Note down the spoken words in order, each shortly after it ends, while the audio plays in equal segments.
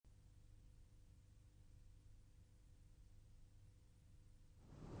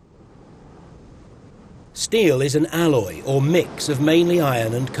Steel is an alloy or mix of mainly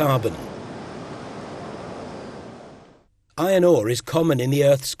iron and carbon. Iron ore is common in the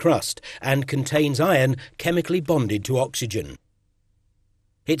Earth's crust and contains iron chemically bonded to oxygen.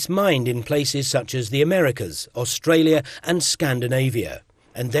 It's mined in places such as the Americas, Australia and Scandinavia,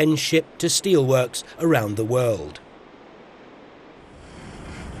 and then shipped to steelworks around the world.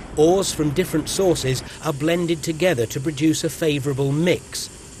 Ores from different sources are blended together to produce a favourable mix,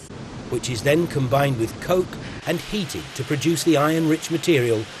 which is then combined with coke and heated to produce the iron-rich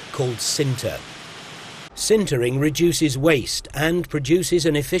material called sinter. Sintering reduces waste and produces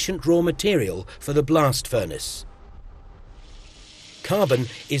an efficient raw material for the blast furnace. Carbon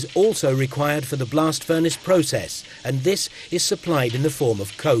is also required for the blast furnace process, and this is supplied in the form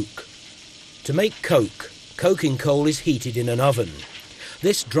of coke. To make coke, coking coal is heated in an oven.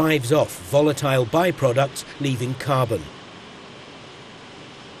 This drives off volatile byproducts, leaving carbon.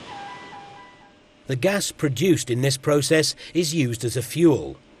 The gas produced in this process is used as a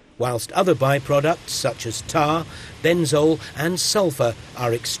fuel, whilst other byproducts such as tar, benzol and sulphur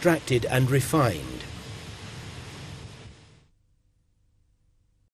are extracted and refined.